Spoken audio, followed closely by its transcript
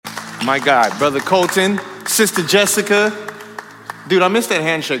My God, Brother Colton, Sister Jessica. Dude, I missed that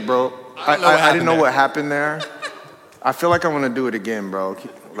handshake, bro. I didn't know what happened there. I feel like I want to do it again, bro.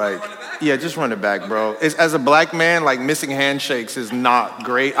 Like, yeah, just run it back, bro. As a black man, like missing handshakes is not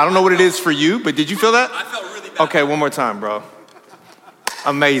great. I don't know what it is for you, but did you feel that? I felt really bad. Okay, one more time, bro.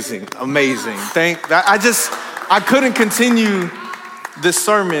 Amazing. I couldn't continue this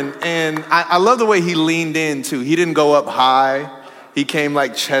sermon, and I love the way he leaned in too. He didn't go up high. He came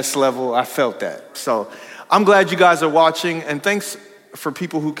like chest level. I felt that. So I'm glad you guys are watching, and thanks for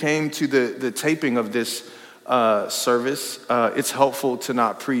people who came to the taping of this service. It's helpful to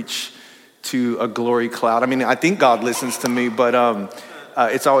not preach to a glory cloud. I mean, I think God listens to me, but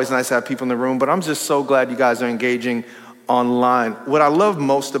it's always nice to have people in the room. But I'm just so glad you guys are engaging online. What I love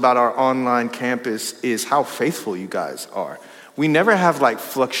most about our online campus is how faithful you guys are. We never have like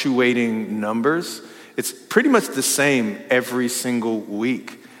fluctuating numbers. It's pretty much the same every single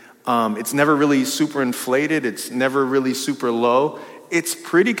week. It's never really super inflated. It's never really super low. It's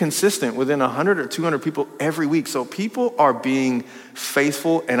pretty consistent within 100 or 200 people every week. So people are being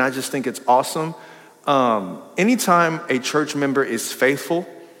faithful, and I just think it's awesome. Anytime a church member is faithful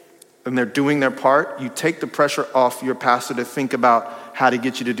and they're doing their part, you take the pressure off your pastor to think about how to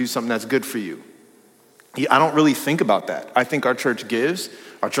get you to do something that's good for you. I don't really think about that. I think our church gives.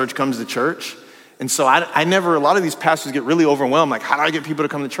 Our church comes to church. And so a lot of these pastors get really overwhelmed. Like, how do I get people to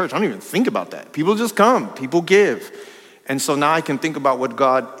come to church? I don't even think about that. People just come. People give. And so now I can think about what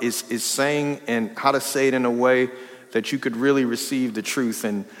God is saying and how to say it in a way that you could really receive the truth.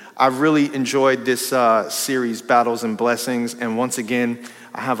 And I've really enjoyed this series, Battles and Blessings. And once again,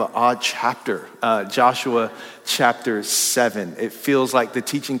 I have an odd chapter, Joshua chapter 7. It feels like the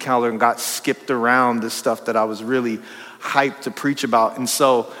teaching calendar got skipped around the stuff that I was really hyped to preach about. And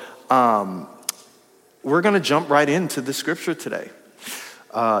so we're going to jump right into the scripture today.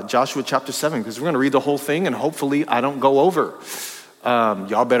 Joshua chapter 7, because we're going to read the whole thing, and hopefully I don't go over.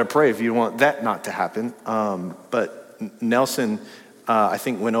 Y'all better pray if you want that not to happen. But Nelson, I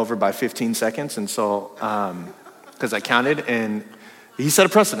think, went over by 15 seconds, and so, because I counted, and he set a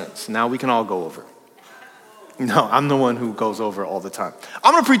precedence. Now we can all go over. No, I'm the one who goes over all the time.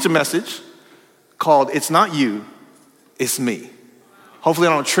 I'm going to preach a message called, It's Not You, It's Me. Hopefully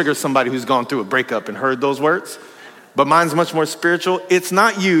I don't trigger somebody who's gone through a breakup and heard those words. But mine's much more spiritual. It's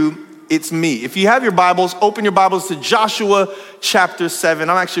not you, it's me. If you have your Bibles, open your Bibles to Joshua chapter 7.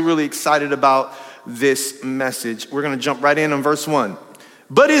 I'm actually really excited about this message. We're going to jump right in on verse 1.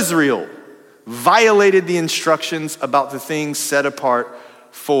 But Israel violated the instructions about the things set apart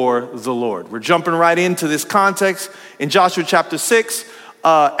for the Lord. We're jumping right into this context in Joshua chapter 6.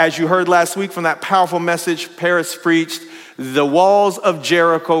 As you heard last week from that powerful message Paris preached, the walls of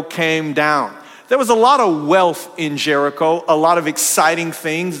Jericho came down. There was a lot of wealth in Jericho, a lot of exciting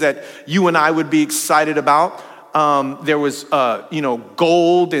things that you and I would be excited about. There was,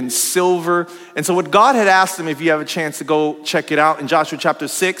 gold and silver. And so what God had asked them, if you have a chance to go check it out in Joshua chapter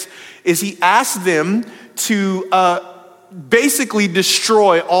 6, is he asked them to basically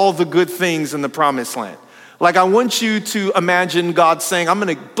destroy all the good things in the promised land. Like, I want you to imagine God saying, I'm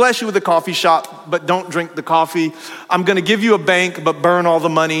going to bless you with a coffee shop, but don't drink the coffee. I'm going to give you a bank, but burn all the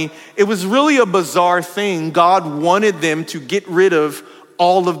money. It was really a bizarre thing. God wanted them to get rid of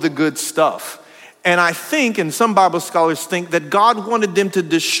all of the good stuff. And I think, and some Bible scholars think, that God wanted them to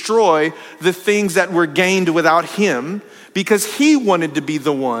destroy the things that were gained without him because he wanted to be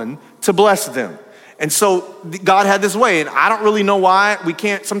the one to bless them. And so God had this way, and I don't really know why.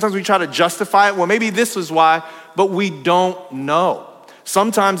 Sometimes we try to justify it. Well, maybe this was why, but we don't know.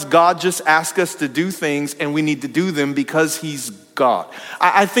 Sometimes God just asks us to do things, and we need to do them because he's God.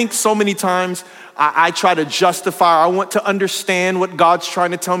 I think so many times I try to justify, I want to understand what God's trying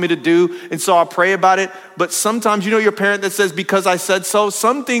to tell me to do, and so I'll pray about it. But sometimes, you know your parent that says, because I said so?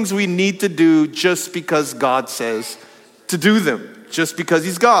 Some things we need to do just because God says to do them, just because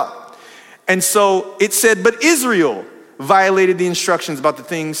he's God. And so it said, but Israel violated the instructions about the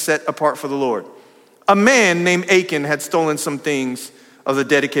things set apart for the Lord. A man named Achan had stolen some things of the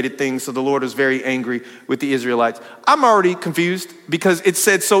dedicated things, so the Lord was very angry with the Israelites. I'm already confused because it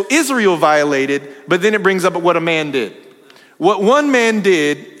said, so Israel violated, but then it brings up what a man did. What one man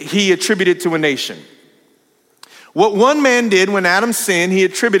did, he attributed to a nation. What one man did when Adam sinned, he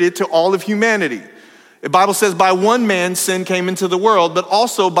attributed to all of humanity. The Bible says by one man sin came into the world, but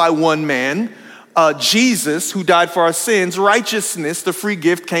also by one man, Jesus, who died for our sins, righteousness, the free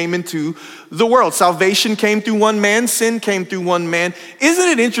gift, came into the world. Salvation came through one man, sin came through one man. Isn't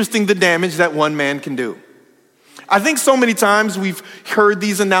it interesting the damage that one man can do? I think so many times we've heard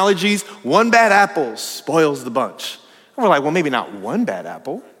these analogies, one bad apple spoils the bunch. And we're like, well, maybe not one bad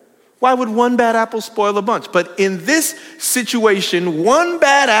apple, Why would one bad apple spoil a bunch? But in this situation, one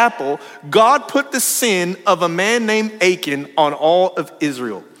bad apple, God put the sin of a man named Achan on all of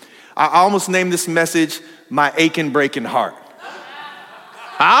Israel. I almost named this message, My Achan Breaking Heart.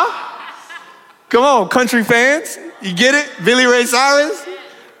 Huh? Come on, country fans. You get it? Billy Ray Cyrus?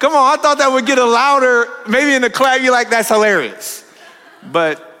 Come on, I thought that would get a louder, maybe in the clap, you're like, that's hilarious.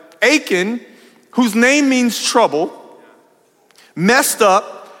 But Achan, whose name means trouble, messed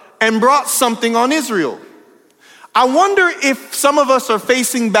up and brought something on Israel. I wonder if some of us are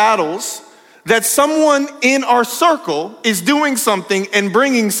facing battles that someone in our circle is doing something and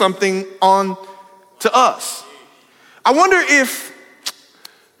bringing something on to us. I wonder if,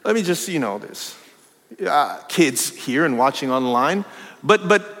 let me just, there's kids here and watching online,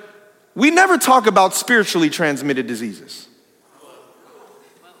 but we never talk about spiritually transmitted diseases.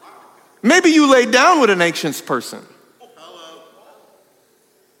 Maybe you laid down with an anxious person.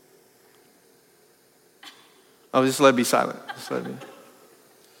 Oh, just let it be silent. Just let it be.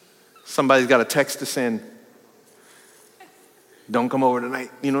 Somebody's got a text to send. Don't come over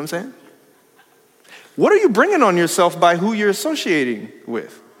tonight. You know what I'm saying? What are you bringing on yourself by who you're associating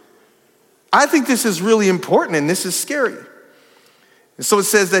with? I think this is really important and this is scary. And so it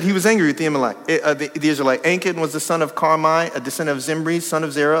says that he was angry with the Israelite. Achan was the son of Carmi, a descendant of Zimri, son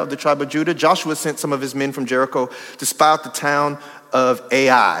of Zerah of the tribe of Judah. Joshua sent some of his men from Jericho to spy out the town of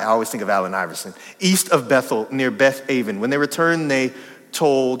Ai. I always think of Allen Iverson. East of Bethel, near Beth Aven. When they returned, they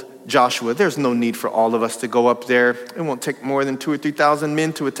told Joshua, there's no need for all of us to go up there. It won't take more than 2,000 or 3,000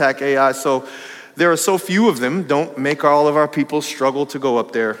 men to attack Ai. So there are so few of them. Don't make all of our people struggle to go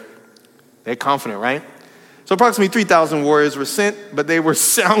up there. They're confident, right? So approximately 3,000 warriors were sent, but they were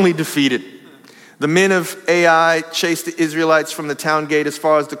soundly defeated. The men of Ai chased the Israelites from the town gate as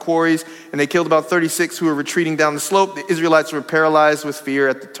far as the quarries, and they killed about 36 who were retreating down the slope. The Israelites were paralyzed with fear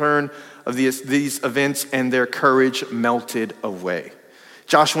at the turn of these events, and their courage melted away.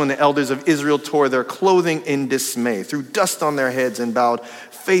 Joshua and the elders of Israel tore their clothing in dismay, threw dust on their heads, and bowed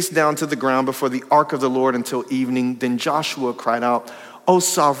face down to the ground before the ark of the Lord until evening. Then Joshua cried out, O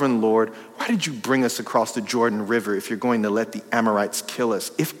sovereign Lord, why did you bring us across the Jordan River if you're going to let the Amorites kill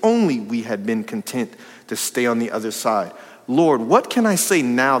us? If only we had been content to stay on the other side. Lord, what can I say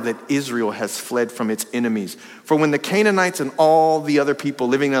now that Israel has fled from its enemies? For when the Canaanites and all the other people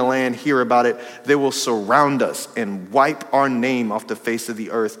living in the land hear about it, they will surround us and wipe our name off the face of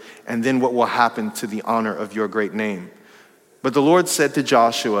the earth. And then what will happen to the honor of your great name? But the Lord said to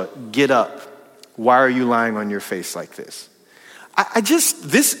Joshua, get up. Why are you lying on your face like this?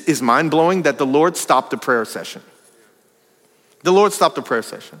 This is mind-blowing that the Lord stopped the prayer session. The Lord stopped the prayer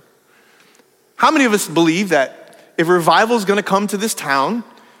session. How many of us believe that if revival is going to come to this town,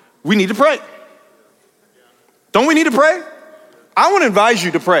 we need to pray? Don't we need to pray? I want to advise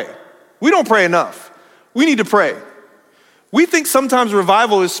you to pray. We don't pray enough. We need to pray. We think sometimes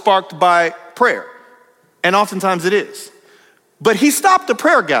revival is sparked by prayer, and oftentimes it is. But he stopped the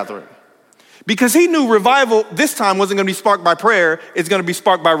prayer gathering. Because he knew revival this time wasn't going to be sparked by prayer, it's going to be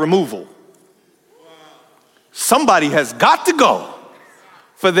sparked by removal. Somebody has got to go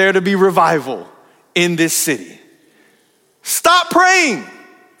for there to be revival in this city. Stop praying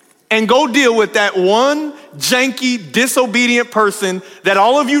and go deal with that one janky, disobedient person that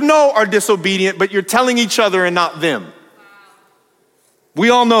all of you know are disobedient, but you're telling each other and not them. We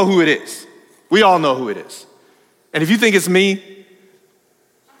all know who it is. We all know who it is. And if you think it's me,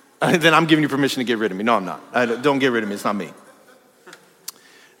 then I'm giving you permission to get rid of me. No, I'm not. Don't get rid of me. It's not me.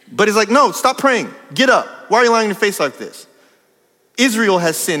 But it's like, no, stop praying. Get up. Why are you lying on your face like this? Israel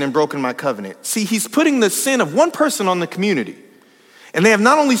has sinned and broken my covenant. See, he's putting the sin of one person on the community. And they have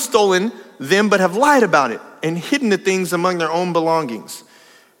not only stolen them, but have lied about it and hidden the things among their own belongings.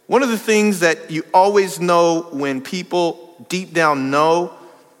 One of the things that you always know when people deep down know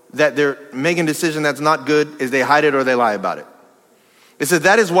that they're making a decision that's not good is they hide it or they lie about it. It says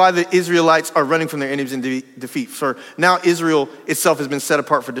that is why the Israelites are running from their enemies in defeat. For now Israel itself has been set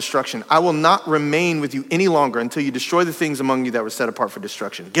apart for destruction. I will not remain with you any longer until you destroy the things among you that were set apart for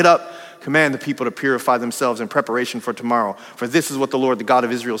destruction. Get up, command the people to purify themselves in preparation for tomorrow. For this is what the Lord, the God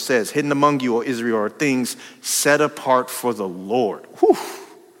of Israel says. Hidden among you, O Israel, are things set apart for the Lord. Whew.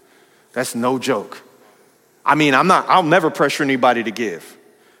 That's no joke. I mean, I'll never pressure anybody to give.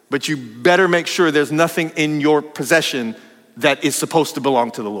 But you better make sure there's nothing in your possession that is supposed to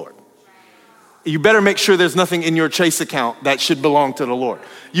belong to the Lord. You better make sure there's nothing in your Chase account that should belong to the Lord.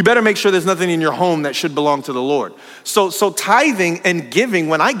 You better make sure there's nothing in your home that should belong to the Lord. So tithing and giving,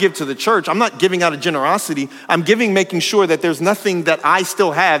 when I give to the church, I'm not giving out of generosity. I'm giving making sure that there's nothing that I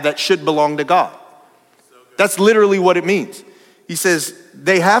still have that should belong to God. That's literally what it means. He says,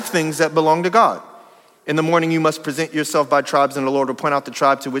 they have things that belong to God. In the morning you must present yourself by tribes, and the Lord will point out the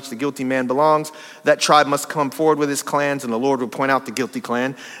tribe to which the guilty man belongs. That tribe must come forward with his clans, and the Lord will point out the guilty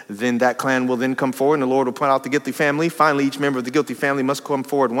clan. Then that clan will then come forward, and the Lord will point out the guilty family. Finally, each member of the guilty family must come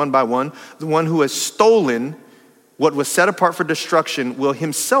forward one by one. The one who has stolen what was set apart for destruction will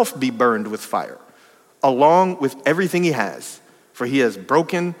himself be burned with fire, along with everything he has, for he has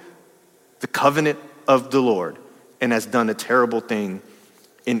broken the covenant of the Lord and has done a terrible thing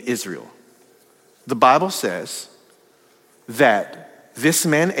in Israel. The Bible says that this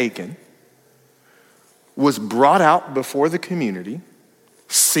man Achan was brought out before the community,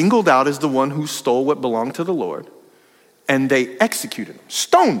 singled out as the one who stole what belonged to the Lord, and they executed him,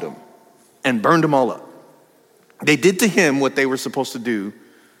 stoned him, and burned him all up. They did to him what they were supposed to do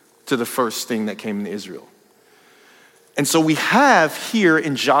to the first thing that came into Israel. And so we have here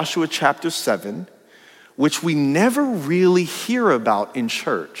in Joshua chapter 7, which we never really hear about in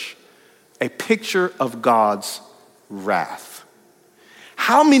church, a picture of God's wrath.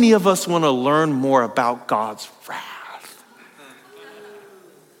 How many of us want to learn more about God's wrath?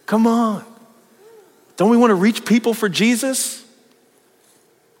 Come on. Don't we want to reach people for Jesus?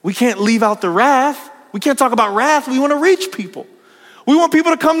 We can't leave out the wrath. We can't talk about wrath. We want to reach people. We want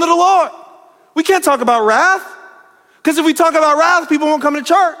people to come to the Lord. We can't talk about wrath, because if we talk about wrath, people won't come to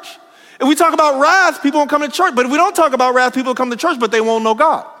church. If we talk about wrath, people won't come to church. But if we don't talk about wrath, people will come to church, but they won't know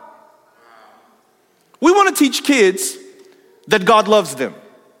God. We want to teach kids that God loves them.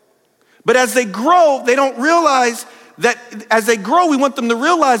 But as they grow, they don't realize that as they grow, we want them to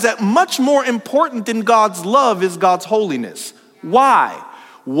realize that much more important than God's love is God's holiness. Why?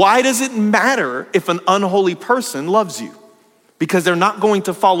 Why does it matter if an unholy person loves you? Because they're not going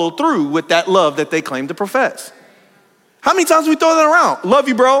to follow through with that love that they claim to profess. How many times we throw that around? Love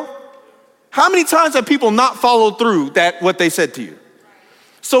you, bro. How many times have people not followed through that what they said to you?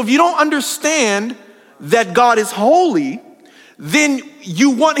 So if you don't understand that God is holy, then you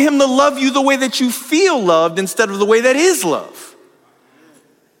want him to love you the way that you feel loved instead of the way that is love.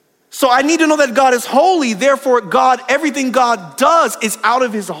 So I need to know that God is holy, therefore everything God does is out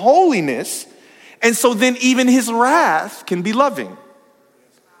of his holiness, and so then even his wrath can be loving.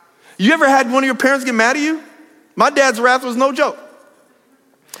 You ever had one of your parents get mad at you? My dad's wrath was no joke.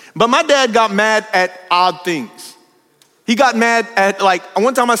 But my dad got mad at odd things. He got mad at,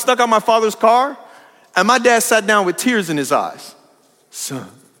 one time I stuck out my father's car, and my dad sat down with tears in his eyes. Son,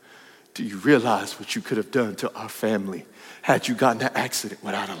 do you realize what you could have done to our family had you gotten in an accident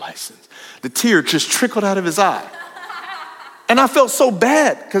without a license? The tear just trickled out of his eye. And I felt so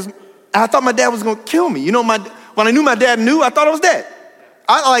bad because I thought my dad was going to kill me. You know, when I knew my dad knew, I thought I was dead.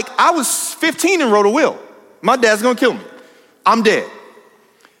 I was 15 and rode a wheel. My dad's going to kill me. I'm dead.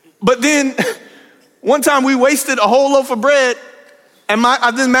 But then one time we wasted a whole loaf of bread, and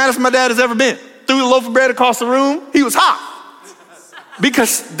I've been mad as my dad has ever been. Threw the loaf of bread across the room. He was hot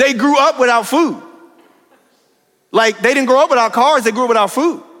because they grew up without food. Like, they didn't grow up without cars, they grew up without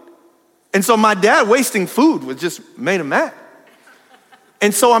food. And so my dad wasting food was just made him mad.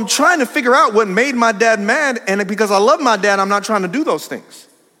 And so I'm trying to figure out what made my dad mad, and because I love my dad, I'm not trying to do those things.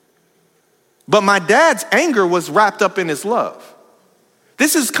 But my dad's anger was wrapped up in his love.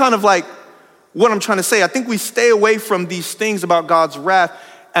 This is kind of like what I'm trying to say. I think we stay away from these things about God's wrath.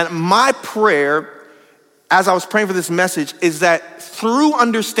 And my prayer, as I was praying for this message, is that through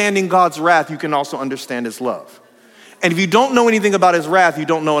understanding God's wrath, you can also understand his love. And if you don't know anything about his wrath, you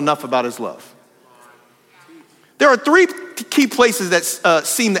don't know enough about his love. There are three key places that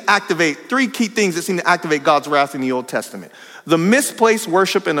three key things that seem to activate God's wrath in the Old Testament. The misplaced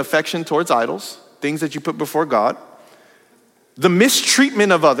worship and affection towards idols, things that you put before God. The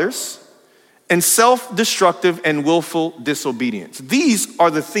mistreatment of others, and self-destructive and willful disobedience. These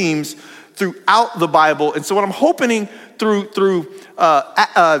are the themes throughout the Bible. And so what I'm hoping through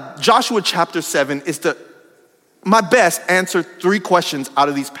Joshua chapter 7 is to, my best, answer three questions out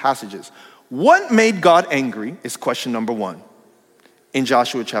of these passages. What made God angry is question number 1 in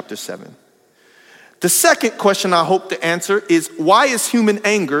Joshua chapter 7. The second question I hope to answer is, why is human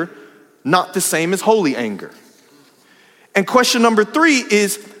anger not the same as holy anger? And question number 3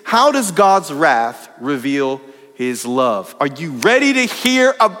 is, how does God's wrath reveal his love? Are you ready to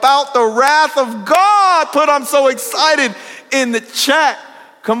hear about the wrath of God? Put "I'm so excited" in the chat.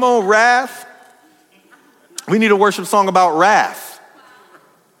 Come on, wrath. We need a worship song about wrath.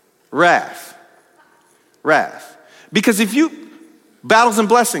 Wrath. Wrath. Because battles and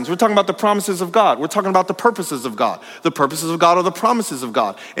blessings, we're talking about the promises of God. We're talking about the purposes of God. The purposes of God are the promises of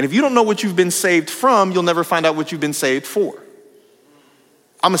God. And if you don't know what you've been saved from, you'll never find out what you've been saved for.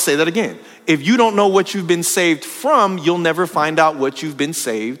 I'm going to say that again. If you don't know what you've been saved from, you'll never find out what you've been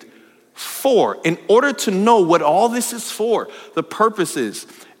saved for. In order to know what all this is for, the purposes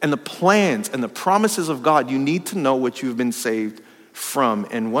and the plans and the promises of God, you need to know what you've been saved from.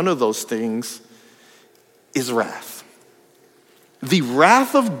 And one of those things is wrath. The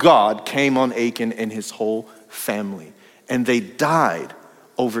wrath of God came on Achan and his whole family, and they died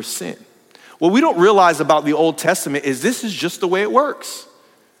over sin. What we don't realize about the Old Testament is this is just the way it works.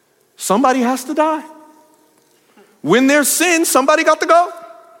 Somebody has to die. When there's sin, somebody got to go.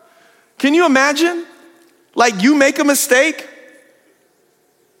 Can you imagine? Like you make a mistake,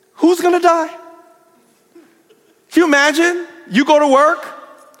 who's gonna die? Can you imagine? You go to work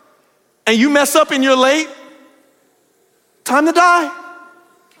and you mess up and you're late, time to die.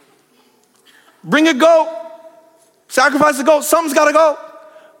 Bring a goat, sacrifice a goat, something's gotta go.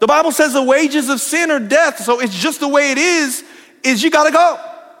 The Bible says the wages of sin are death, so it's just the way it is you gotta go.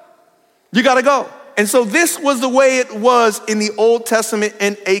 You gotta go. And so this was the way it was in the Old Testament,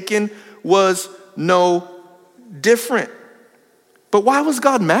 and Achan was no different. But why was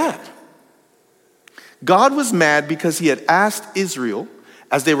God mad? God was mad because he had asked Israel,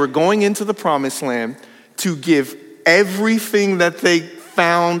 as they were going into the promised land, to give everything that they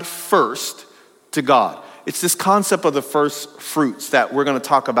found first to God. It's this concept of the first fruits that we're going to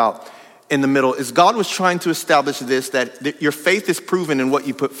talk about in the middle. Is God was trying to establish this, that your faith is proven in what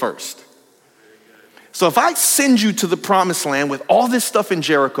you put first. So if I send you to the promised land with all this stuff in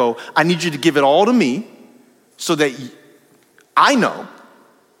Jericho, I need you to give it all to me so that I know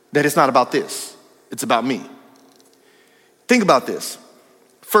that it's not about this. It's about me. Think about this.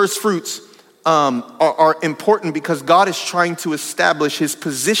 First fruits are important because God is trying to establish his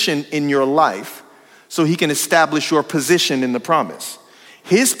position in your life so he can establish your position in the promise.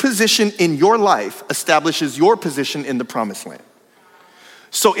 His position in your life establishes your position in the promised land.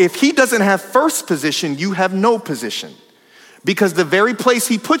 So if he doesn't have first position, you have no position, because the very place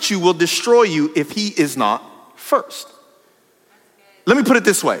he puts you will destroy you if he is not first. Let me put it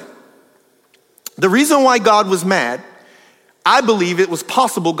this way. The reason why God was mad, I believe it was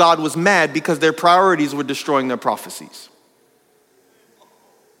possible God was mad because their priorities were destroying their prophecies.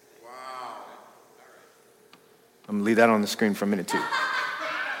 Wow. I'm gonna leave that on the screen for a minute too.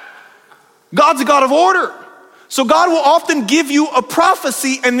 God's a God of order. So God will often give you a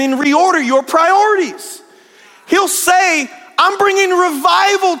prophecy and then reorder your priorities. He'll say, I'm bringing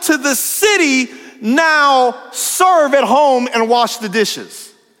revival to the city, now serve at home and wash the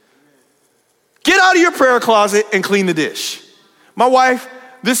dishes. Get out of your prayer closet and clean the dish. My wife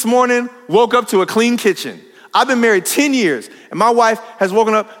this morning woke up to a clean kitchen. I've been married 10 years, and my wife has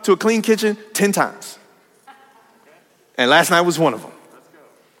woken up to a clean kitchen 10 times. And last night was one of them.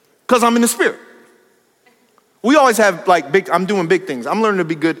 Because I'm in the spirit. We always have I'm doing big things. I'm learning to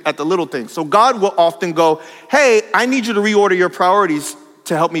be good at the little things. So God will often go, hey, I need you to reorder your priorities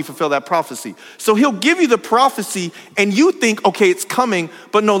to help me fulfill that prophecy. So he'll give you the prophecy and you think, okay, it's coming,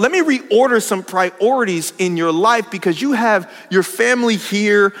 but no, let me reorder some priorities in your life because you have your family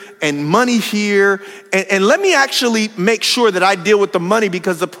here and money here. And let me actually make sure that I deal with the money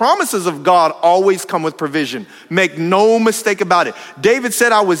because the promises of God always come with provision. Make no mistake about it. David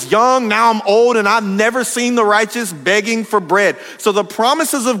said, I was young, now I'm old, and I've never seen the righteous begging for bread. So the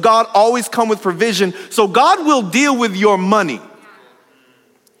promises of God always come with provision. So God will deal with your money.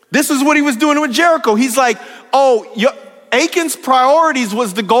 This is what he was doing with Jericho. He's like, Achan's priorities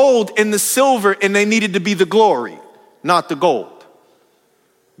was the gold and the silver, and they needed to be the glory, not the gold.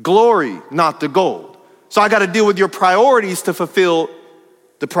 Glory, not the gold. So I got to deal with your priorities to fulfill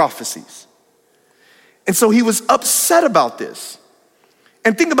the prophecies. And so he was upset about this.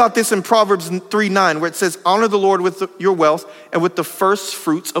 And think about this in Proverbs 3:9, where it says, honor the Lord with your wealth and with the first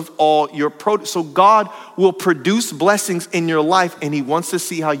fruits of all your produce. So God will produce blessings in your life, and he wants to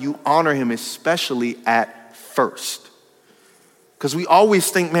see how you honor him, especially at first. Because we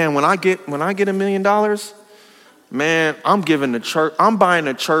always think, man, when I get $1 million, man, I'm giving the church, I'm buying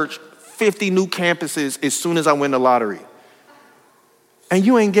a church 50 new campuses as soon as I win the lottery. And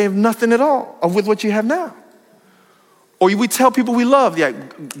you ain't gave nothing at all with what you have now. Or we tell people we love, yeah,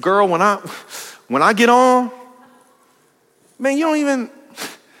 girl, when I get on, man, you're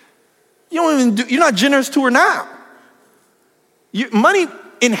not generous to her now. Money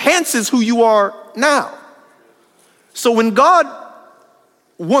enhances who you are now. So when God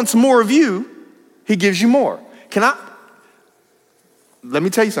wants more of you, he gives you more. Let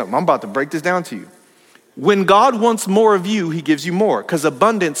me tell you something. I'm about to break this down to you. When God wants more of you, he gives you more, because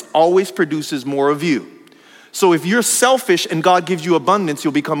abundance always produces more of you. So if you're selfish and God gives you abundance,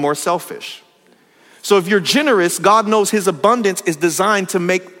 you'll become more selfish. So if you're generous, God knows his abundance is designed to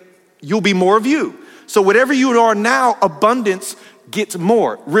make you'll be more of you. So whatever you are now, abundance gets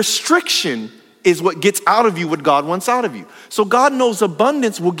more. Restriction is what gets out of you what God wants out of you. So God knows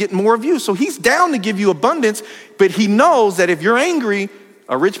abundance will get more of you. So he's down to give you abundance, but he knows that if you're angry,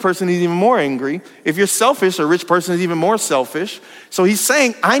 a rich person is even more angry. If you're selfish, a rich person is even more selfish. So he's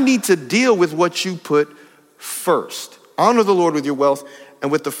saying, I need to deal with what you put first. Honor the Lord with your wealth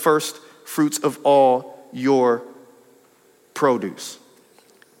and with the first fruits of all your produce.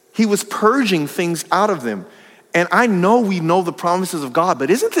 He was purging things out of them. And I know we know the promises of God, but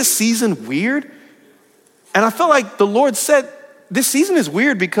isn't this season weird? And I feel like the Lord said, this season is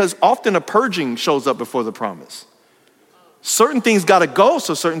weird because often a purging shows up before the promise. Certain things got to go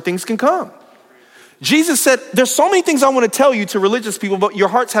so certain things can come. Jesus said, there's so many things I want to tell you to religious people, but your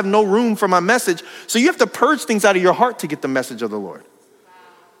hearts have no room for my message. So you have to purge things out of your heart to get the message of the Lord.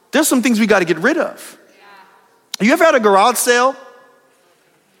 There's some things we got to get rid of. You ever had a garage sale?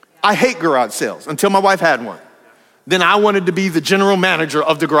 I hate garage sales until my wife had one. Then I wanted to be the general manager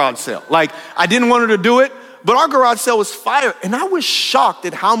of the garage sale. Like, I didn't want her to do it, but our garage sale was fire. And I was shocked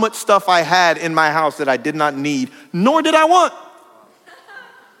at how much stuff I had in my house that I did not need, nor did I want.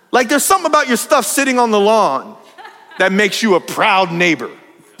 Like, there's something about your stuff sitting on the lawn that makes you a proud neighbor.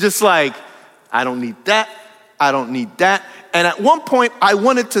 Just like, I don't need that. I don't need that. And at one point, I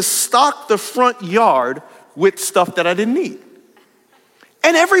wanted to stock the front yard with stuff that I didn't need.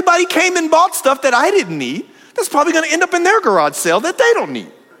 And everybody came and bought stuff that I didn't need. That's probably going to end up in their garage sale that they don't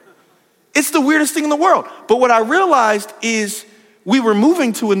need. It's the weirdest thing in the world. But what I realized is we were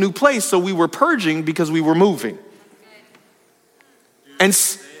moving to a new place, so we were purging because we were moving. And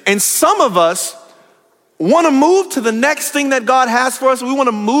some of us want to move to the next thing that God has for us. We want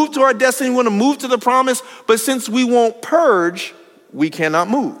to move to our destiny. We want to move to the promise. But since we won't purge, we cannot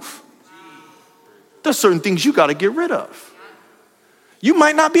move. There's certain things you got to get rid of. You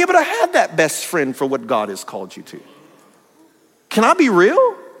might not be able to have that best friend for what God has called you to. Can I be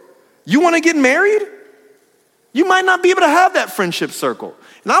real? You want to get married? You might not be able to have that friendship circle.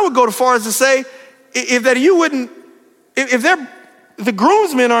 And I would go as far as to say, if the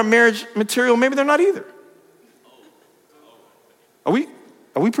groomsmen aren't marriage material, maybe they're not either. Are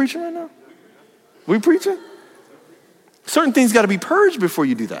we preaching right now? Are we preaching? Certain things got to be purged before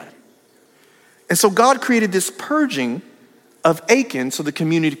you do that. And so God created this purging of Achan so the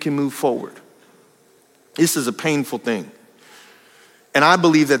community can move forward. This is a painful thing. And I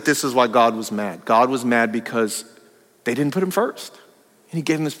believe that this is why God was mad. God was mad because they didn't put him first. And he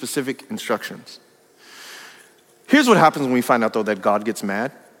gave them the specific instructions. Here's what happens when we find out, though, that God gets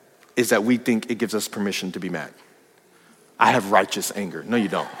mad, is that we think it gives us permission to be mad. I have righteous anger. No, you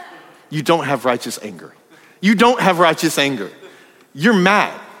don't. You don't have righteous anger. You don't have righteous anger. You're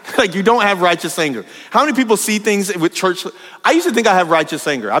mad. Like, you don't have righteous anger. How many people see things with church? I used to think I have righteous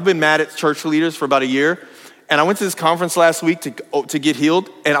anger. I've been mad at church leaders for about a year. And I went to this conference last week to get healed.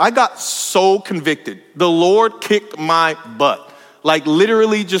 And I got so convicted. The Lord kicked my butt. Like,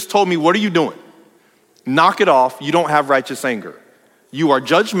 literally just told me, what are you doing? Knock it off. You don't have righteous anger. You are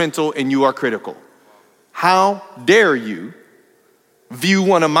judgmental and you are critical. How dare you view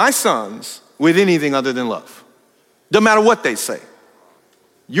one of my sons with anything other than love? No matter what they say.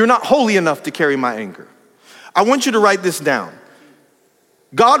 You're not holy enough to carry my anger. I want you to write this down.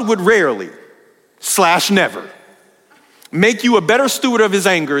 God would rarely / never make you a better steward of his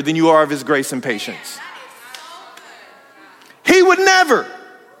anger than you are of his grace and patience. He would never.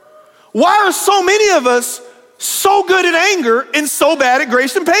 Why are so many of us so good at anger and so bad at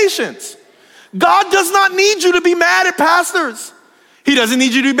grace and patience? God does not need you to be mad at pastors. He doesn't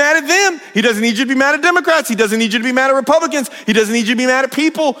need you to be mad at them. He doesn't need you to be mad at Democrats. He doesn't need you to be mad at Republicans. He doesn't need you to be mad at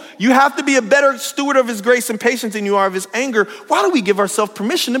people. You have to be a better steward of his grace and patience than you are of his anger. Why do we give ourselves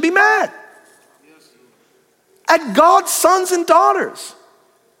permission to be mad at God's sons and daughters?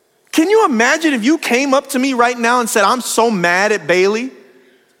 Can you imagine if you came up to me right now and said, I'm so mad at Bailey,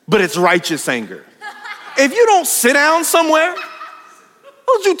 but it's righteous anger? If you don't sit down somewhere,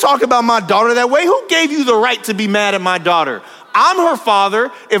 don't you talk about my daughter that way? Who gave you the right to be mad at my daughter? I'm her father.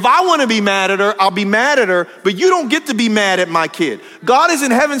 If I want to be mad at her, I'll be mad at her, but you don't get to be mad at my kid. God is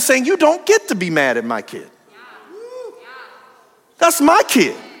in heaven saying, you don't get to be mad at my kid. That's my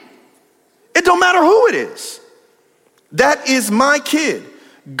kid. It don't matter who it is. That is my kid.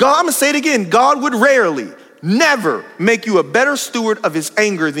 God, I'm going to say it again. God would rarely, never make you a better steward of his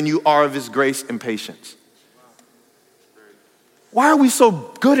anger than you are of his grace and patience. Why are we so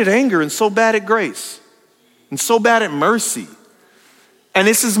good at anger and so bad at grace and so bad at mercy? And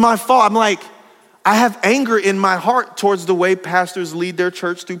this is my fault. I'm like, I have anger in my heart towards the way pastors lead their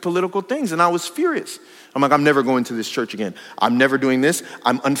church through political things. And I was furious. I'm like, I'm never going to this church again. I'm never doing this.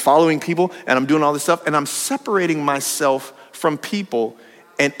 I'm unfollowing people and I'm doing all this stuff. And I'm separating myself from people.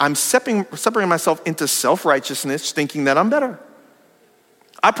 And I'm separating myself into self-righteousness, thinking that I'm better.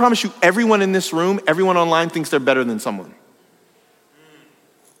 I promise you, everyone in this room, everyone online thinks they're better than someone.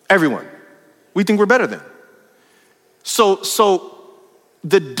 Everyone. We think we're better than. So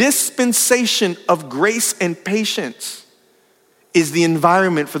the dispensation of grace and patience is the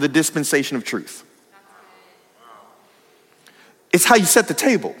environment for the dispensation of truth. It's how you set the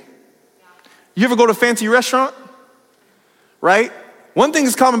table. You ever go to a fancy restaurant? Right? One thing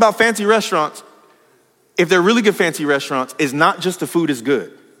that's common about fancy restaurants, if they're really good fancy restaurants, is not just the food is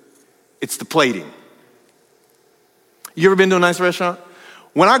good. It's the plating. You ever been to a nice restaurant?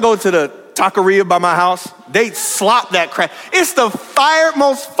 When I go to the taqueria by my house, they slop that crap. It's the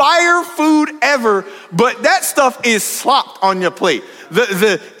most fire food ever, but that stuff is slopped on your plate.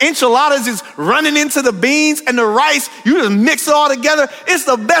 The enchiladas is running into the beans and the rice. You just mix it all together. It's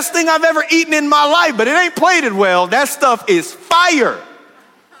the best thing I've ever eaten in my life, but it ain't plated well. That stuff is fire.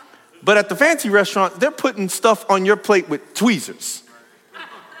 But at the fancy restaurant, they're putting stuff on your plate with tweezers.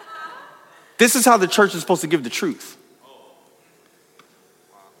 This is how the church is supposed to give the truth.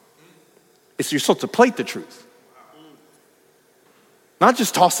 You're supposed to plate the truth. Not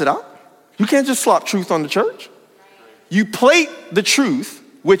just toss it out. You can't just slop truth on the church. You plate the truth,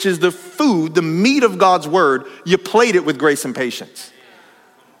 which is the food, the meat of God's word. You plate it with grace and patience.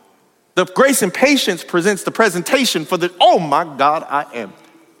 The grace and patience presents the presentation for the, oh my God, I am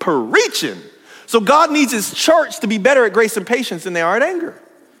preaching. So God needs his church to be better at grace and patience than they are at anger.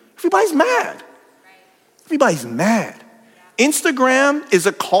 Everybody's mad. Everybody's mad. Instagram is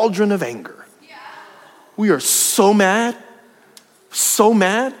a cauldron of anger. We are so mad. So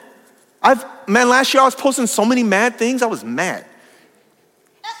mad. Last year I was posting so many mad things. I was mad.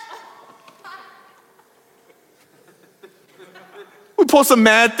 We post a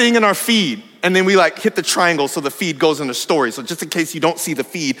mad thing in our feed, and then we hit the triangle so the feed goes in the story. So just in case you don't see the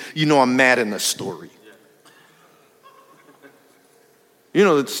feed, you know I'm mad in the story. You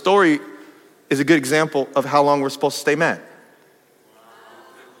know, the story is a good example of how long we're supposed to stay mad.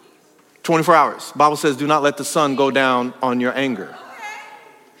 24 hours. Bible says, do not let the sun go down on your anger.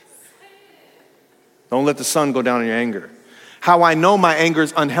 Don't let the sun go down on your anger. How I know my anger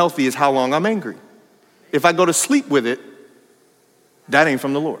is unhealthy is how long I'm angry. If I go to sleep with it, that ain't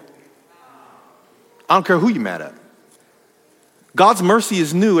from the Lord. I don't care who you're mad at. God's mercy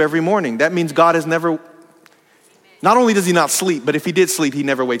is new every morning. That means God has never, not only does he not sleep, but if he did sleep, he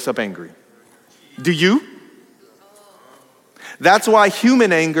never wakes up angry. Do you? That's why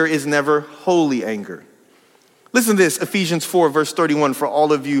human anger is never holy anger. Listen to this, Ephesians 4, verse 31, for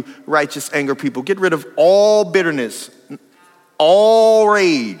all of you righteous anger people. Get rid of all bitterness, all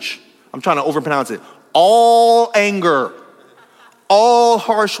rage. I'm trying to overpronounce it. All anger, all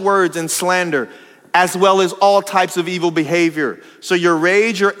harsh words and slander, as well as all types of evil behavior. So your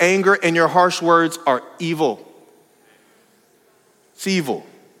rage, your anger, and your harsh words are evil. It's evil.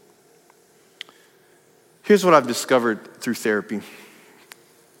 Here's what I've discovered through therapy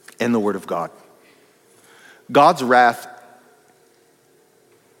and the Word of God. God's wrath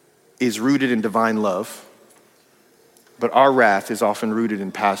is rooted in divine love, but our wrath is often rooted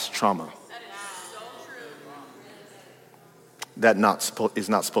in past trauma. That is so true. That is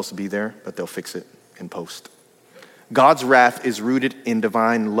not supposed to be there, but they'll fix it in post. God's wrath is rooted in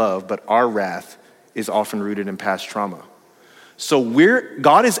divine love, but our wrath is often rooted in past trauma. So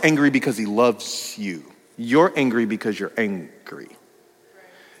God is angry because he loves you. You're angry because you're angry.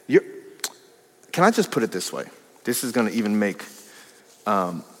 Can I just put it this way? This is going to even make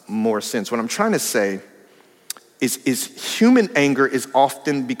more sense. What I'm trying to say is human anger is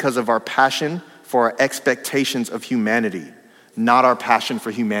often because of our passion for our expectations of humanity, not our passion for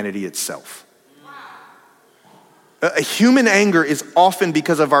humanity itself. A human anger is often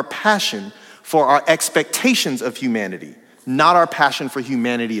because of our passion for our expectations of humanity, not our passion for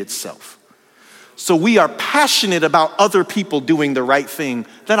humanity itself. So we are passionate about other people doing the right thing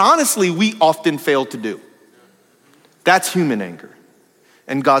that honestly we often fail to do. That's human anger.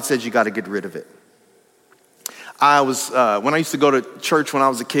 And God says you got to get rid of it. When I used to go to church when I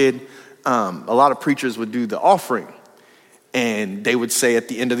was a kid, a lot of preachers would do the offering. And they would say at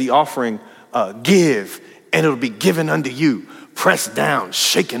the end of the offering, give, and it'll be given unto you. Pressed down,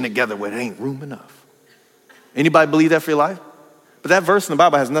 shaken together where there ain't room enough. Anybody believe that for your life? But that verse in the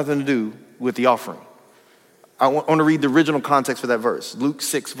Bible has nothing to do with the offering. I want to read the original context for that verse. Luke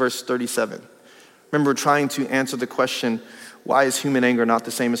 6, verse 37. Remember, trying to answer the question, why is human anger not the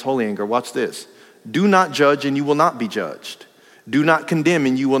same as holy anger? Watch this. Do not judge, and you will not be judged. Do not condemn,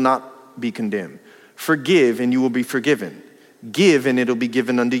 and you will not be condemned. Forgive, and you will be forgiven. Give, and it'll be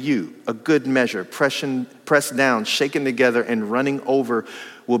given unto you. A good measure, pressed down, shaken together, and running over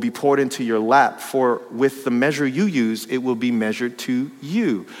will be poured into your lap. For with the measure you use, it will be measured to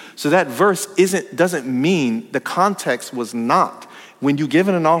you. So that verse doesn't mean, the context was not, when you give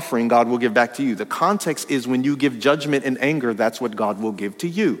an offering, God will give back to you. The context is when you give judgment and anger, that's what God will give to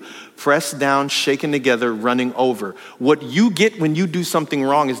you. Pressed down, shaken together, running over. What you get when you do something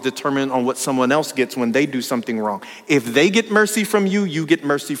wrong is determined on what someone else gets when they do something wrong. If they get mercy from you, you get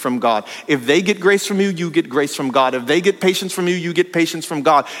mercy from God. If they get grace from you, you get grace from God. If they get patience from you, you get patience from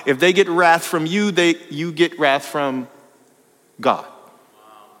God. If they get wrath from you, you get wrath from God.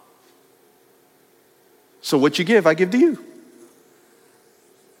 So what you give, I give to you.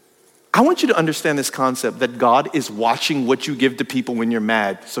 I want you to understand this concept that God is watching what you give to people when you're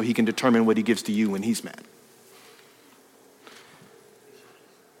mad so he can determine what he gives to you when he's mad.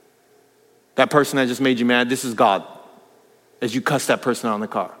 That person that just made you mad, this is God. As you cuss that person out in the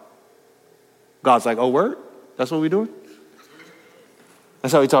car. God's like, oh, word? That's what we're doing?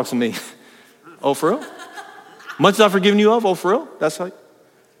 That's how he talks to me. Oh, for real? Much I've forgiven you of? Oh, for real? That's how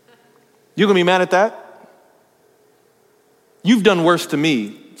you're going to be mad at that? You've done worse to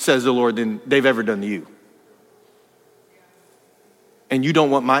me, says the Lord, than they've ever done to you. And you don't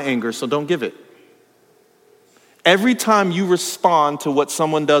want my anger, so don't give it. Every time you respond to what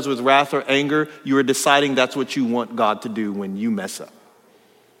someone does with wrath or anger, you are deciding that's what you want God to do when you mess up.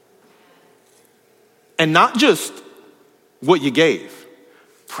 And not just what you gave.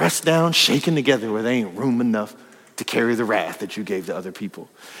 Pressed down, shaken together where there ain't room enough to carry the wrath that you gave to other people.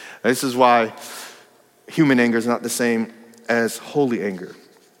 This is why human anger is not the same as holy anger.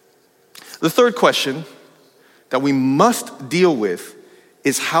 The third question that we must deal with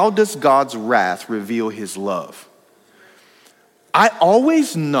is, how does God's wrath reveal his love? I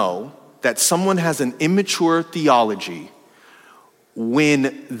always know that someone has an immature theology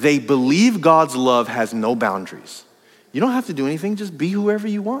when they believe God's love has no boundaries. You don't have to do anything, just be whoever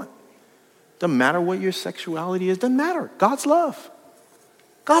you want. Doesn't matter what your sexuality is, doesn't matter. God's love.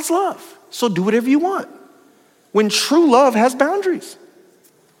 God's love. So do whatever you want. When true love has boundaries.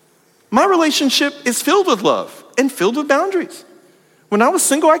 My relationship is filled with love and filled with boundaries. When I was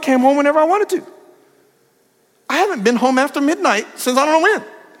single, I came home whenever I wanted to. I haven't been home after midnight since I don't know when.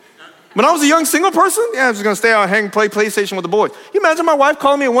 When I was a young single person, I was just gonna stay out, hang, play PlayStation with the boys. You imagine my wife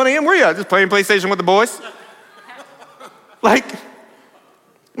calling me at 1 a.m., where you at? Just playing PlayStation with the boys? Like,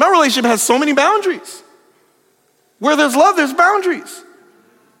 my relationship has so many boundaries. Where there's love, there's boundaries.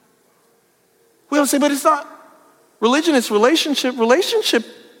 We don't say, but it's not religion, it's relationship. Relationship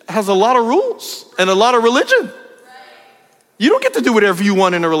has a lot of rules and a lot of religion. You don't get to do whatever you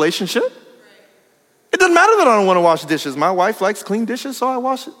want in a relationship. It doesn't matter that I don't want to wash dishes. My wife likes clean dishes, so I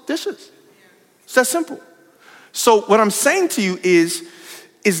wash dishes. It's that simple. So what I'm saying to you is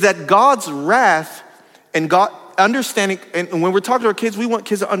that God's wrath and God understanding, and when we're talking to our kids, we want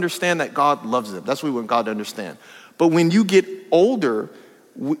kids to understand that God loves them. That's what we want God to understand. But when you get older,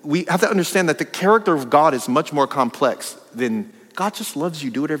 we have to understand that the character of God is much more complex than God just loves you,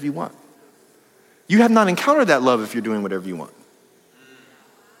 do whatever you want. You have not encountered that love if you're doing whatever you want.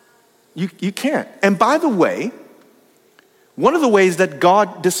 You can't. And by the way, one of the ways that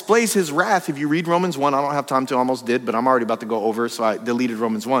God displays his wrath, if you read Romans 1, I don't have time to, almost did, but I'm already about to go over, so I deleted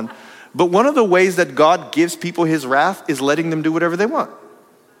Romans 1. But one of the ways that God gives people his wrath is letting them do whatever they want.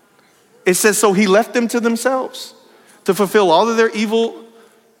 It says, so he left them to themselves to fulfill all of their evil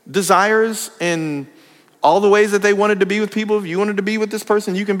desires and all the ways that they wanted to be with people. If you wanted to be with this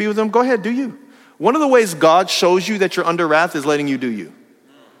person, you can be with them. Go ahead, do you. One of the ways God shows you that you're under wrath is letting you do you.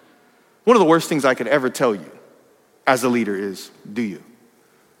 One of the worst things I could ever tell you as a leader is, do you.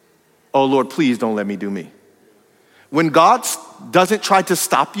 Oh Lord, please don't let me do me. When God doesn't try to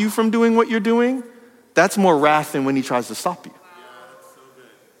stop you from doing what you're doing, that's more wrath than when he tries to stop you.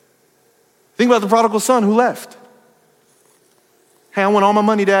 Think about the prodigal son who left. Hey, I want all my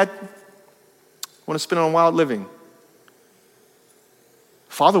money, Dad. I want to spend it on wild living.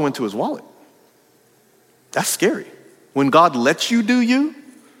 Father went to his wallet. That's scary. When God lets you do you,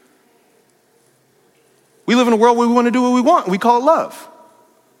 we live in a world where we want to do what we want. We call it love.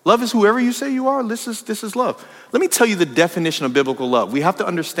 Love is whoever you say you are. This is love. Let me tell you the definition of biblical love. We have to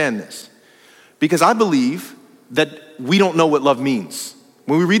understand this because I believe that we don't know what love means.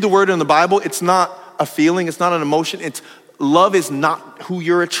 When we read the word in the Bible, it's not a feeling. It's not an emotion. Love is not who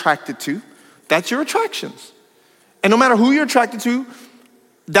you're attracted to. That's your attractions. And no matter who you're attracted to,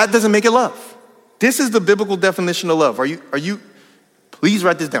 that doesn't make it love. This is the biblical definition of love. Are you? Please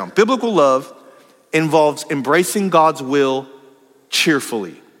write this down. Biblical love involves embracing God's will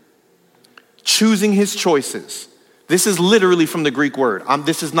cheerfully, choosing his choices. This is literally from the Greek word.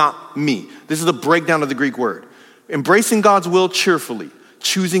 This is not me. This is a breakdown of the Greek word. Embracing God's will cheerfully,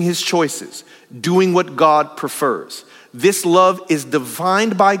 choosing his choices, doing what God prefers. This love is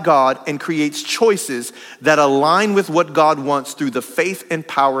divined by God and creates choices that align with what God wants through the faith and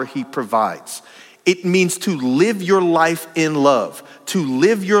power he provides. It means to live your life in love, to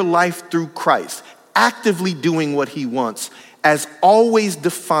live your life through Christ, actively doing what he wants, as always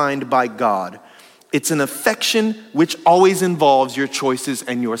defined by God. It's an affection which always involves your choices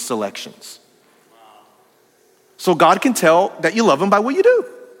and your selections. So God can tell that you love him by what you do.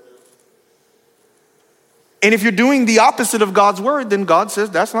 And if you're doing the opposite of God's word, then God says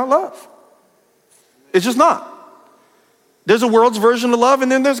that's not love. It's just not. There's a world's version of love,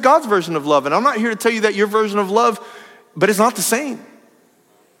 and then there's God's version of love. And I'm not here to tell you that your version of love, but it's not the same.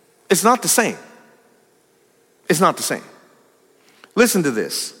 It's not the same. It's not the same. Listen to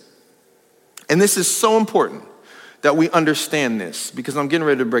this. And this is so important that we understand this, because I'm getting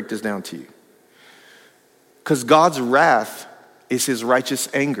ready to break this down to you. Because God's wrath is his righteous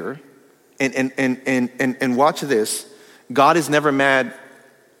anger. And watch this. God is never mad.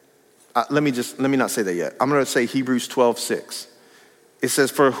 Let me not say that yet. I'm going to say Hebrews 12:6. It says,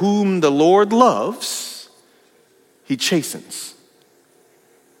 for whom the Lord loves, he chastens.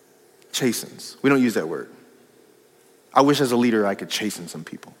 Chastens. We don't use that word. I wish as a leader I could chasten some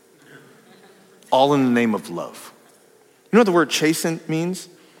people. All in the name of love. You know what the word chasten means?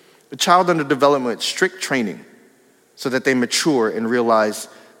 A child under development with strict training so that they mature and realize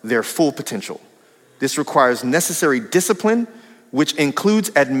their full potential. This requires necessary discipline, which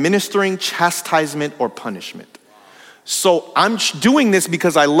includes administering chastisement or punishment. So I'm doing this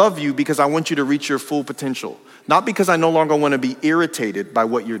because I love you, because I want you to reach your full potential. Not because I no longer want to be irritated by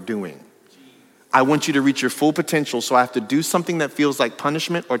what you're doing. I want you to reach your full potential, so I have to do something that feels like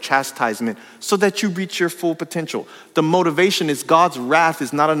punishment or chastisement so that you reach your full potential. The motivation is God's wrath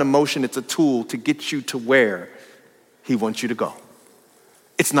is not an emotion, it's a tool to get you to where he wants you to go.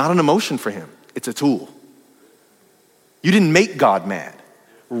 It's not an emotion for him, it's a tool. You didn't make God mad.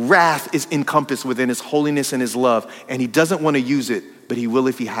 Wrath is encompassed within his holiness and his love, and he doesn't want to use it, but he will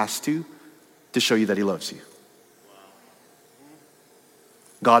if he has to show you that he loves you.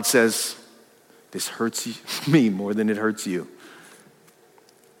 God says, this hurts me more than it hurts you.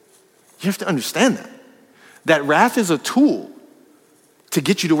 You have to understand that. That wrath is a tool to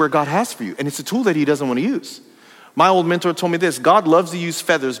get you to where God has for you. And it's a tool that he doesn't want to use. My old mentor told me this: God loves to use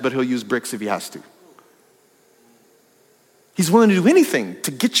feathers, but he'll use bricks if he has to. He's willing to do anything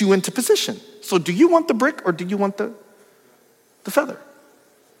to get you into position. So do you want the brick or do you want the feather?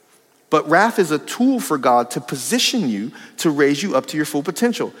 But wrath is a tool for God to position you, to raise you up to your full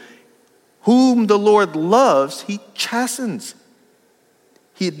potential. Whom the Lord loves, he chastens.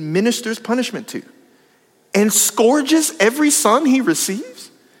 He administers punishment to. And scourges every son he receives.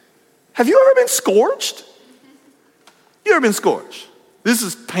 Have you ever been scourged? You ever been scourged? This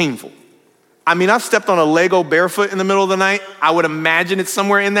is painful. I mean, I've stepped on a Lego barefoot in the middle of the night. I would imagine it's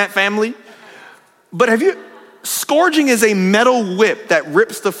somewhere in that family. But scourging is a metal whip that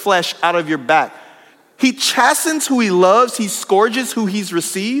rips the flesh out of your back. He chastens who he loves. He scourges who he's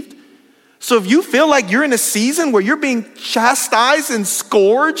received. So if you feel like you're in a season where you're being chastised and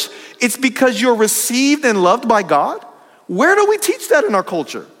scourged, it's because you're received and loved by God. Where do we teach that in our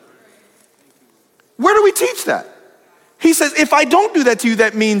culture? Where do we teach that? He says, if I don't do that to you,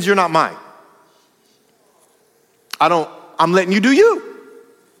 that means you're not mine. I'm letting you do you.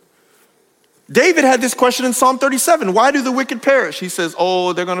 David had this question in Psalm 37. Why do the wicked perish? He says,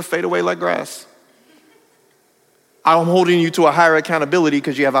 they're going to fade away like grass. I'm holding you to a higher accountability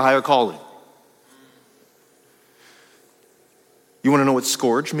because you have a higher calling. You want to know what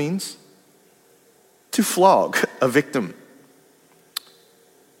scourge means? To flog a victim.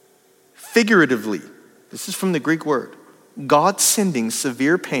 Figuratively, this is from the Greek word, God sending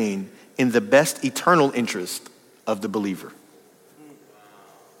severe pain in the best eternal interest of the believer.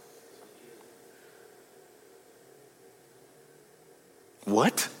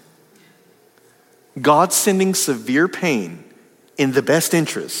 What? God sending severe pain in the best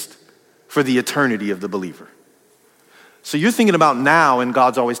interest for the eternity of the believer. So you're thinking about now and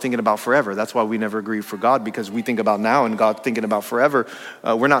God's always thinking about forever. That's why we never agree for God, because we think about now and God's thinking about forever.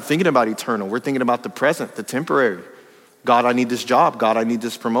 We're not thinking about eternal. We're thinking about the present, the temporary. God, I need this job. God, I need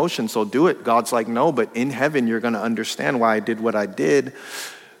this promotion, so do it. God's like, no, but in heaven, you're going to understand why I did what I did.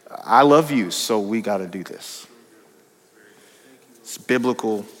 I love you, so we got to do this. It's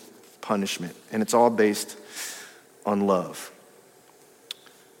biblical punishment, and it's all based on love.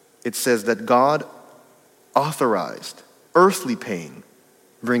 It says that God authorized earthly pain,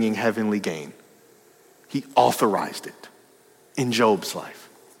 bringing heavenly gain. He authorized it in Job's life.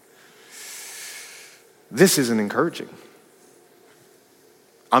 This isn't encouraging.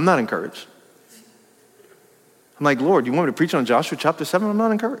 I'm not encouraged. I'm like, Lord, you want me to preach on Joshua chapter 7? I'm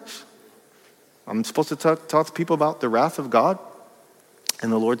not encouraged. I'm supposed to talk to people about the wrath of God.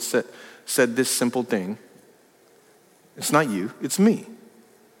 And the Lord said this simple thing. It's not you, it's me.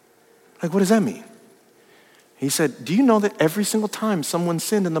 Like, what does that mean? He said, do you know that every single time someone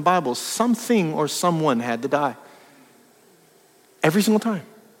sinned in the Bible, something or someone had to die? Every single time.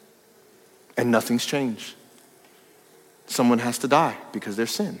 And nothing's changed. Someone has to die because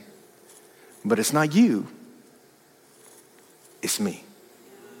there's sin. But it's not you, it's me.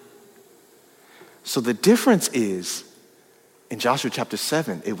 So the difference is, in Joshua chapter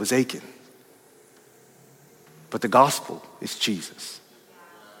 7, it was Achan. But the gospel is Jesus.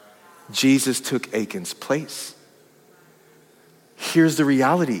 Jesus took Achan's place. Here's the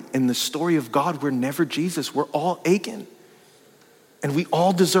reality. In the story of God, we're never Jesus. We're all Achan. And we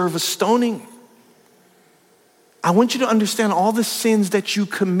all deserve a stoning. I want you to understand all the sins that you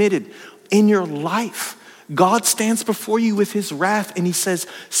committed in your life. God stands before you with his wrath and he says,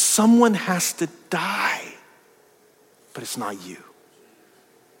 someone has to die. But it's not you.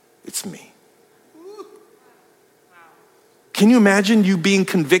 It's me. Can you imagine you being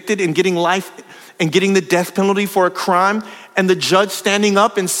convicted and getting life and getting the death penalty for a crime and the judge standing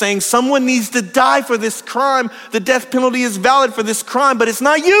up and saying, someone needs to die for this crime. The death penalty is valid for this crime, but it's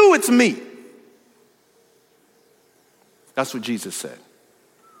not you, it's me. That's what Jesus said.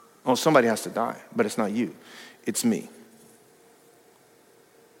 Oh, somebody has to die, but it's not you, it's me.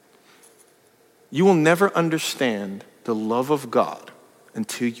 You will never understand the love of God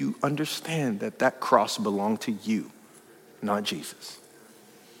until you understand that that cross belonged to you, not Jesus.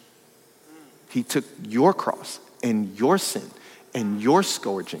 He took your cross and your sin and your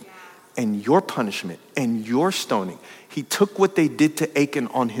scourging and your punishment and your stoning. He took what they did to Achan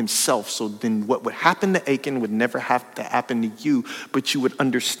on himself, so then what would happen to Achan would never have to happen to you, but you would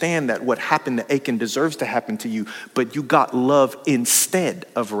understand that what happened to Achan deserves to happen to you, but you got love instead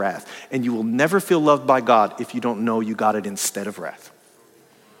of wrath. And you will never feel loved by God if you don't know you got it instead of wrath.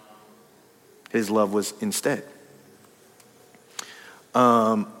 His love was instead.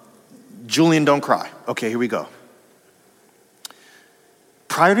 Julian, don't cry. Okay, here we go.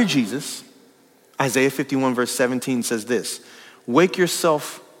 Prior to Jesus, Isaiah 51 verse 17 says this, wake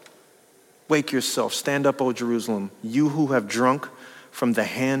yourself, stand up, O Jerusalem, you who have drunk from the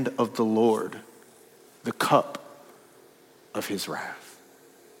hand of the Lord, the cup of his wrath.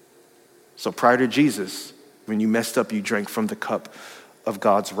 So prior to Jesus, when you messed up, you drank from the cup of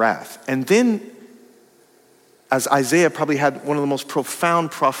God's wrath. And then, as Isaiah probably had one of the most profound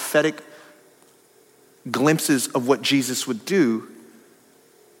prophetic glimpses of what Jesus would do,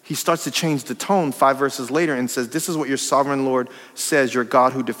 he starts to change the tone 5 verses later and says, this is what your sovereign Lord says, your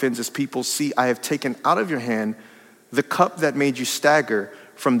God who defends his people. See, I have taken out of your hand the cup that made you stagger.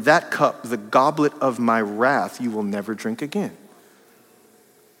 From that cup, the goblet of my wrath, you will never drink again.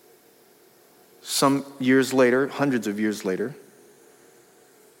 Some years later, hundreds of years later,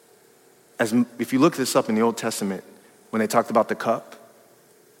 if you look this up in the Old Testament, when they talked about the cup,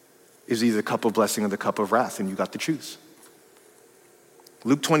 it was either the cup of blessing or the cup of wrath, and you got to choose.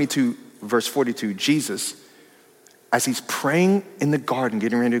 Luke 22, verse 42, Jesus, as he's praying in the garden,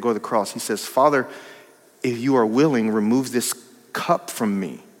 getting ready to go to the cross, he says, Father, if you are willing, remove this cup from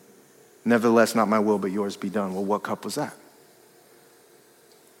me. Nevertheless, not my will, but yours be done. Well, what cup was that?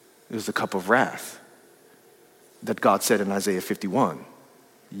 It was the cup of wrath that God said in Isaiah 51,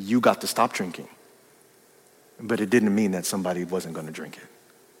 you got to stop drinking. But it didn't mean that somebody wasn't going to drink it.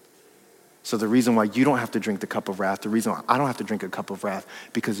 So the reason why you don't have to drink the cup of wrath, the reason why I don't have to drink a cup of wrath,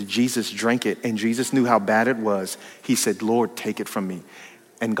 because Jesus drank it and Jesus knew how bad it was. He said, Lord, take it from me.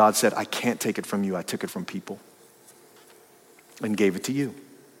 And God said, I can't take it from you. I took it from people and gave it to you.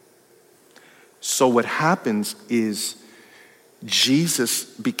 So what happens is Jesus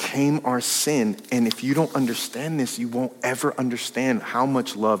became our sin. And if you don't understand this, you won't ever understand how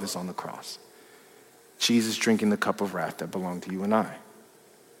much love is on the cross. Jesus drinking the cup of wrath that belonged to you and I.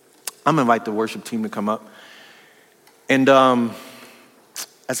 I'm going to invite the worship team to come up. And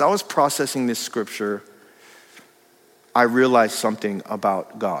as I was processing this scripture, I realized something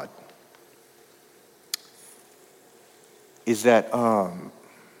about God. Is that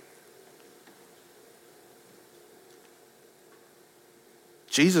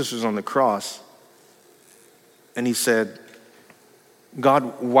Jesus was on the cross and he said,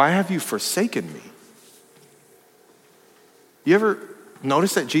 God, why have you forsaken me? You ever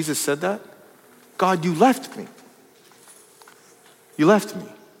notice that Jesus said that? God, you left me. You left me.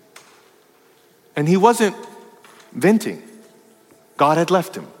 And he wasn't venting. God had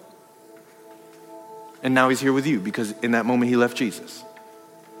left him. And now he's here with you because in that moment he left Jesus.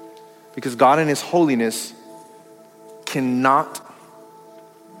 Because God in his holiness cannot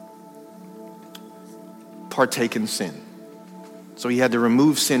partake in sin. So he had to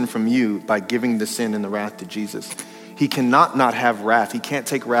remove sin from you by giving the sin and the wrath to Jesus. He cannot not have wrath. He can't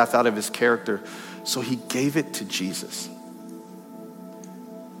take wrath out of his character. So he gave it to Jesus.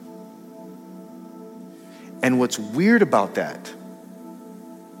 And what's weird about that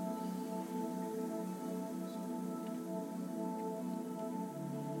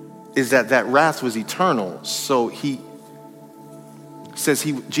is that wrath was eternal. So he says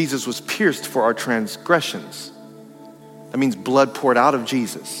Jesus was pierced for our transgressions. That means blood poured out of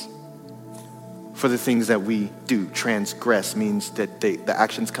Jesus for the things that we do. Transgress means that the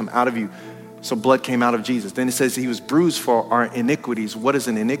actions come out of you. So blood came out of Jesus. Then it says he was bruised for our iniquities. What is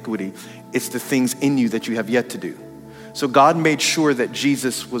an iniquity? It's the things in you that you have yet to do. So God made sure that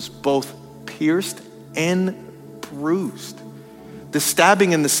Jesus was both pierced and bruised. The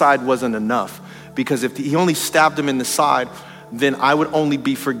stabbing in the side wasn't enough, because if he only stabbed him in the side, then I would only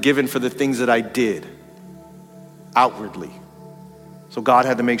be forgiven for the things that I did outwardly. So God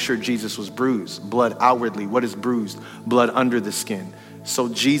had to make sure Jesus was bruised. Blood outwardly. What is bruised? Blood under the skin. So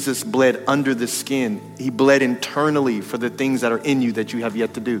Jesus bled under the skin. He bled internally for the things that are in you that you have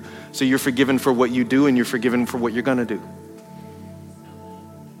yet to do. So you're forgiven for what you do and you're forgiven for what you're going to do.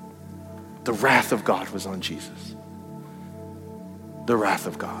 The wrath of God was on Jesus. The wrath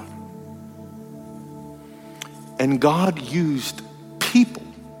of God. And God used people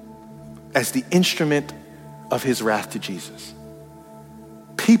as the instrument of his wrath to Jesus.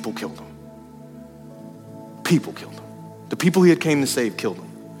 People killed him. People killed him. The people he had came to save killed him.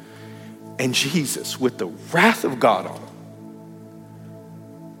 And Jesus, with the wrath of God on him,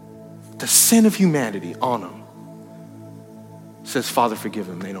 the sin of humanity on him, says, Father, forgive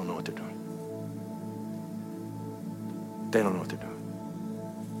them. They don't know what they're doing. They don't know what they're doing.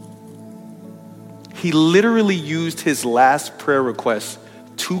 He literally used his last prayer request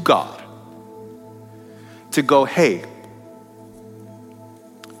to God to go, hey,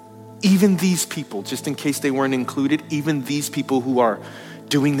 even these people, just in case they weren't included, even these people who are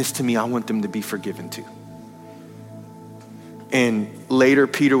doing this to me, I want them to be forgiven too. And later,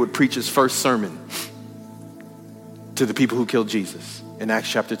 Peter would preach his first sermon to the people who killed Jesus in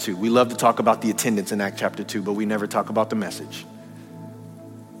Acts chapter 2. We love to talk about the attendance in Acts chapter 2, but we never talk about the message.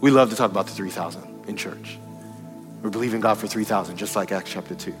 We love to talk about the 3,000 in church. We're believing God for 3,000, just like Acts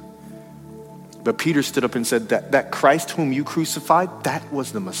chapter 2. But Peter stood up and said that Christ whom you crucified, that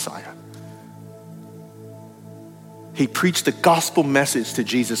was the Messiah. He preached the gospel message to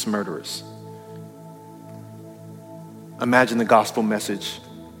Jesus' murderers. Imagine the gospel message,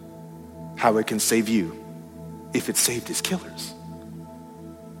 how it can save you if it saved his killers.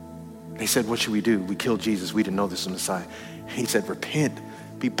 They said, what should we do? We killed Jesus. We didn't know this was Messiah. He said, repent,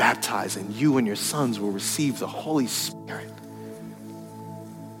 be baptized, and you and your sons will receive the Holy Spirit.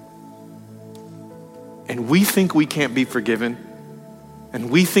 And we think we can't be forgiven,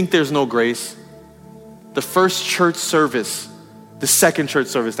 and we think there's no grace. The first church service, the second church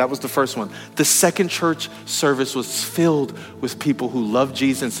service, that was the first one. The second church service was filled with people who loved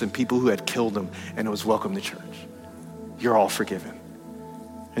Jesus and people who had killed him, and it was welcome to church. You're all forgiven.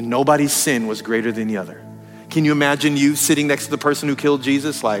 And nobody's sin was greater than the other. Can you imagine you sitting next to the person who killed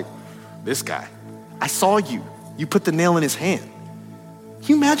Jesus? Like, this guy, I saw you. You put the nail in his hand. Can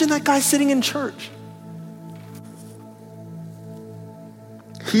you imagine that guy sitting in church?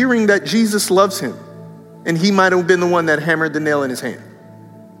 Hearing that Jesus loves him, and he might have been the one that hammered the nail in his hand.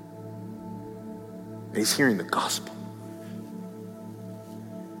 And he's hearing the gospel.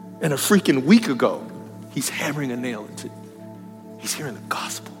 And a freaking week ago, he's hammering a nail into it. He's hearing the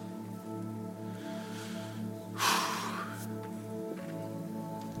gospel.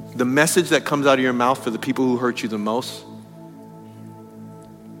 The message that comes out of your mouth for the people who hurt you the most,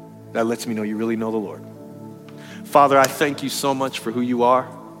 that lets me know you really know the Lord. Father, I thank you so much for who you are.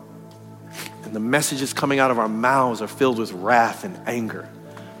 And the messages coming out of our mouths are filled with wrath and anger.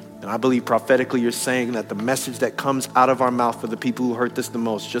 And I believe prophetically you're saying that the message that comes out of our mouth for the people who hurt us the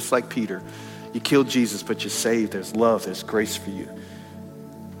most, just like Peter, you killed Jesus, but you're saved. There's love, there's grace for you.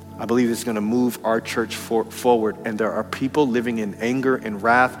 I believe it's going to move our church forward. And there are people living in anger and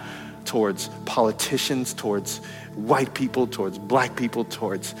wrath towards politicians, towards white people, towards black people,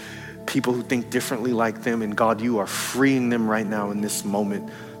 towards people who think differently like them. And God, you are freeing them right now in this moment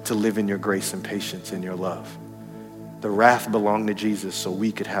to live in your grace and patience and your love. The wrath belonged to Jesus so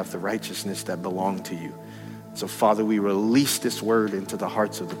we could have the righteousness that belonged to you. So Father, we release this word into the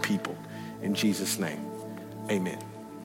hearts of the people. In Jesus' name, amen.